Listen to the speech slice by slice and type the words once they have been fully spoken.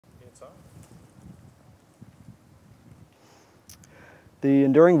The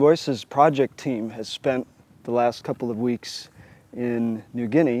Enduring Voices project team has spent the last couple of weeks in New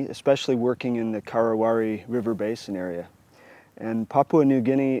Guinea, especially working in the Karawari River basin area. And Papua New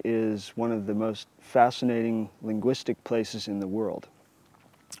Guinea is one of the most fascinating linguistic places in the world.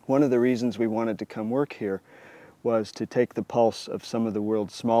 One of the reasons we wanted to come work here was to take the pulse of some of the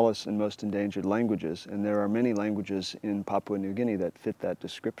world's smallest and most endangered languages, and there are many languages in Papua New Guinea that fit that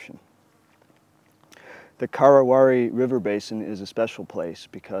description. The Karawari River basin is a special place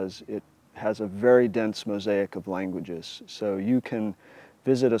because it has a very dense mosaic of languages. So you can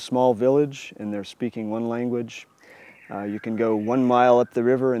visit a small village and they're speaking one language. You can go 1 mile up the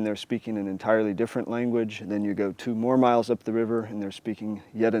river and they're speaking an entirely different language. And then you go 2 more miles up the river and they're speaking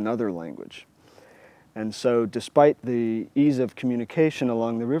yet another language. And so despite the ease of communication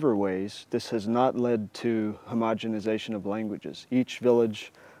along the riverways, this has not led to homogenization of languages. Each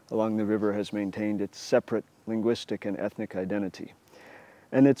village along the river has maintained its separate linguistic and ethnic identity.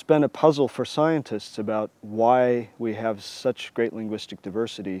 And it's been a puzzle for scientists about why we have such great linguistic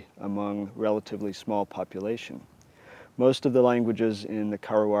diversity among relatively small population. Most of the languages in the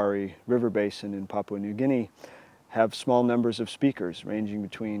Karawari River basin in Papua New Guinea have small numbers of speakers, ranging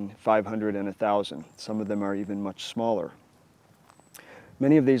between 500 and 1,000. Some of them are even much smaller.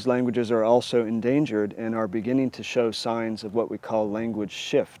 Many of these languages are also endangered and are beginning to show signs of what we call language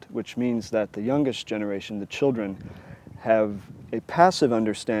shift, which means that the youngest generation, the children, have a passive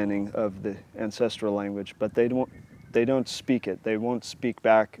understanding of the ancestral language, but they don't speak it. They won't speak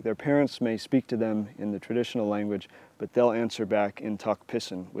back. Their parents may speak to them in the traditional language, but they'll answer back in Tok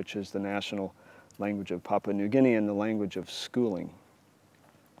Pisin, which is the national language of Papua New Guinea and the language of schooling.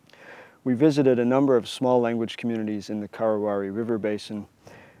 We visited a number of small language communities in the Karawari River basin,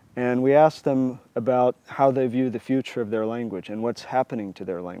 and we asked them about how they view the future of their language and what's happening to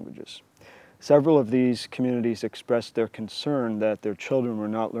their languages. Several of these communities expressed their concern that their children were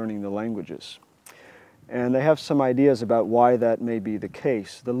not learning the languages. And they have some ideas about why that may be the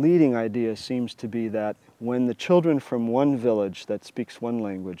case. The leading idea seems to be that when the children from one village that speaks one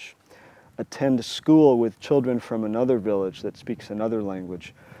language attend school with children from another village that speaks another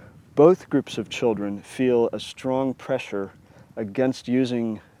language, both groups of children feel a strong pressure against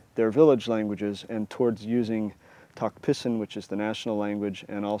using their village languages and towards using Tok Pisin, which is the national language,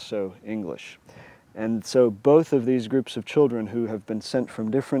 and also English. And so both of these groups of children who have been sent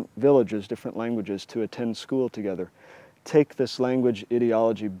from different villages, different languages, to attend school together, take this language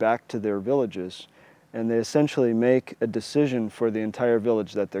ideology back to their villages, and they essentially make a decision for the entire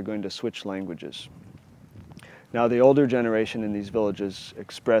village that they're going to switch languages. Now, the older generation in these villages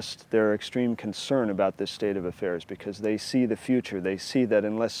expressed their extreme concern about this state of affairs because they see the future. They see that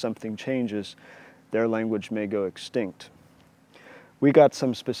unless something changes, their language may go extinct. We got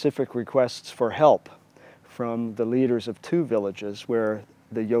some specific requests for help from the leaders of 2 villages where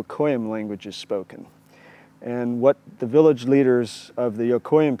the Yokoim language is spoken. And what the village leaders of the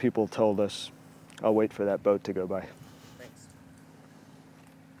Yokoim people told us, I'll wait for that boat to go by.